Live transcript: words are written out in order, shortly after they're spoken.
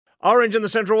Orange in the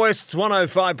Central West, it's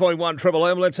 105.1 Triple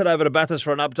M. Let's head over to Bathurst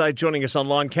for an update. Joining us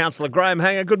online, Councillor Graham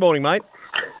Hanger. Good morning, mate.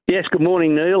 Yes, good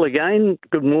morning, Neil. Again,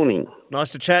 good morning.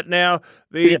 Nice to chat now.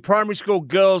 The primary school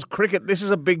girls cricket, this is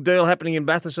a big deal happening in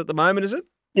Bathurst at the moment, is it?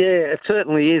 Yeah, it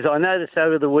certainly is. I noticed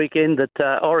over the weekend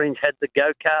that Orange had the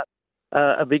go-kart,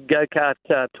 a big go-kart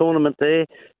tournament there,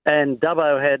 and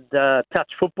Dubbo had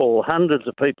touch football, hundreds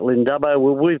of people in Dubbo.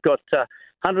 Well, we've got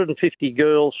 150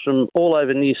 girls from all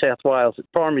over New South Wales,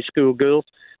 primary school girls,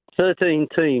 13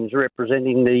 teams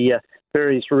representing the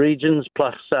various regions,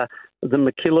 plus the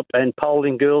MacKillop and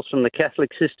Paulding girls from the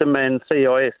Catholic system and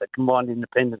CIS, the Combined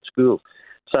Independent Schools.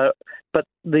 So, but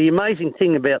the amazing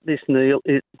thing about this, Neil,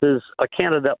 is I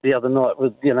counted up the other night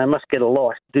with, must get a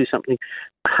life, do something.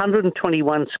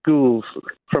 121 schools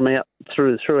from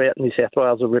throughout New South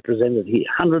Wales are represented here.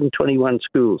 121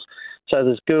 schools. So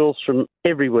there's girls from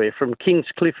everywhere, from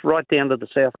Kingscliff right down to the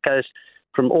south coast,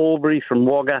 from Albury, from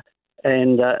Wagga,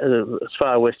 and as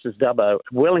far west as Dubbo.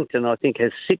 Wellington, I think,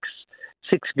 has six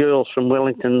girls from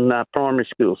Wellington Primary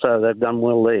School, so they've done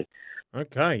well there.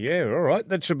 Okay, yeah, all right.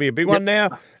 That should be a big one.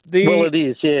 Now, Well, it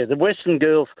is, yeah. The Western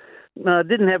girls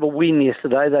didn't have a win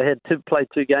yesterday. They had to play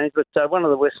two games, but one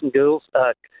of the Western girls,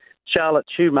 Charlotte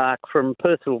Schumark from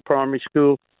Perthville Primary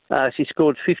School, she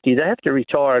scored 50. They have to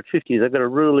retire at 50. They've got a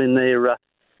rule in their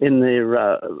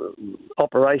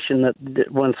operation that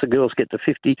once the girls get to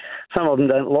 50, some of them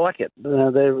don't like it.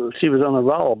 She was on a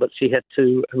roll, but she had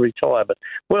to retire. But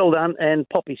well done. And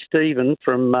Poppy Stephen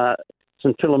from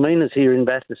St Philomena's here in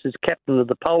Bathurst is captain of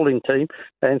the Paulding team,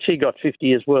 and she got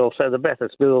 50 as well. So the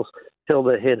Bathurst girls held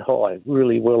their head high.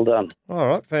 Really well done. All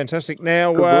right, fantastic.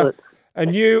 Now, a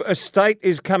new estate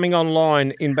is coming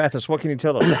online in Bathurst. What can you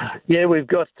tell us? Yeah, we've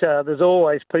got, there's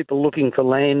always people looking for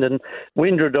land, and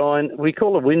Windradine, we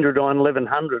call it Windradine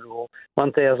 1100 or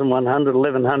 1100,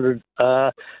 1100.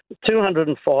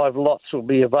 205 lots will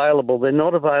be available. They're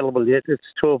not available yet.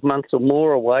 It's 12 months or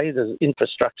more away. There's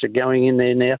infrastructure going in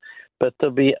there now. But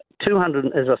there'll be 200,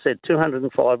 as I said,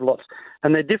 205 lots.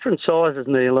 And they're different sizes,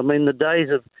 Neil. I mean, the days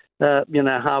of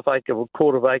half acre or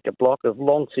quarter of acre block have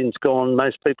long since gone.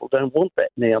 Most people don't want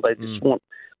that now. They just want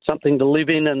something to live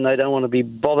in, and they don't want to be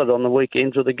bothered on the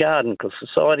weekends with a garden, because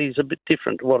society is a bit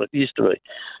different to what it used to be.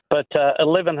 But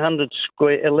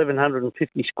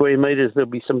 1150 square metres, there'll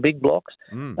be some big blocks,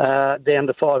 down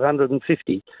to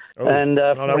 550, and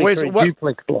 43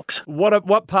 duplex blocks.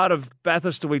 What part of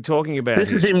Bathurst are we talking about? This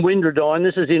is in Windradine.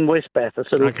 This is in West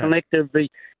Bathurst. It'll connect the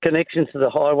connections to the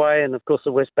highway, and of course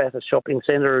the West Bathurst Shopping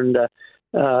Centre and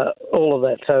all of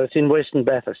that. So it's in Western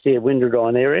Bathurst,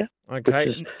 Windradine area.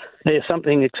 Okay. There's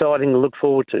something exciting to look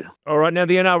forward to. All right. Now,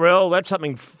 the NRL, that's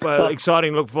something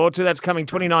exciting to look forward to. That's coming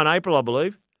 29 April, I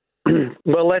believe.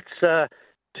 Well, that's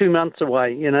 2 months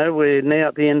away. We're now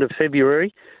at the end of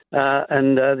February,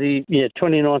 and the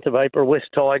 29th of April, West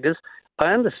Tigers.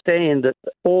 I understand that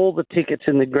all the tickets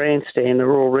in the grandstand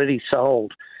are already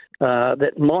sold.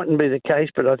 That mightn't be the case,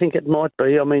 but I think it might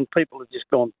be. I mean, people have just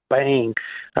gone bang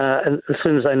and as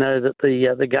soon as they know that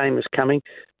the game is coming.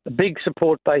 A big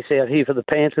support base out here for the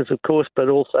Panthers, of course, but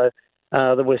also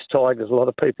the West Tigers. A lot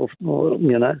of people,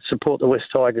 support the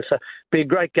West Tigers. So it'll be a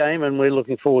great game, and we're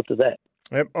looking forward to that.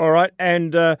 Yep. All right.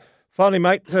 And finally,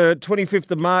 mate,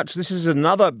 25th of March, this is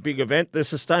another big event. The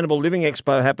Sustainable Living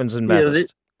Expo happens in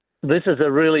Bathurst. This is a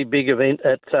really big event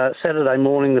at Saturday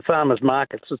morning, the Farmers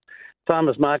Markets.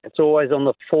 Farmers Market's always on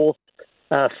the fourth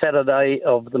Saturday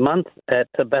of the month at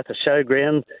the Bathurst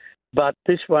Showground, but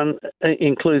this one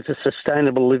includes a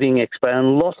Sustainable Living Expo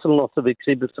and lots of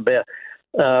exhibits about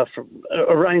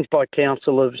arranged by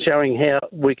council of showing how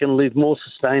we can live more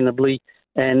sustainably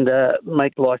and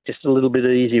make life just a little bit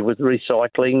easier with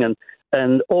recycling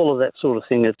and all of that sort of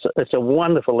thing. It's a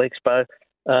wonderful expo.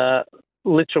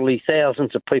 Literally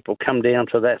thousands of people come down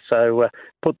to that, so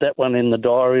put that one in the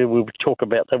diary. We'll talk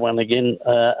about that one again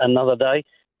another day.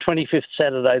 25th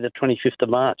Saturday, the 25th of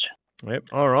March. Yep.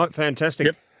 All right,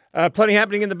 fantastic. Yep. Plenty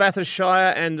happening in the Bathurst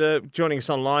Shire, and joining us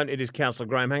online, it is Councillor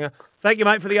Graham Hanger. Thank you,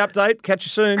 mate, for the update. Catch you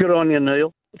soon. Good on you,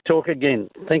 Neil. Talk again.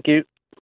 Thank you.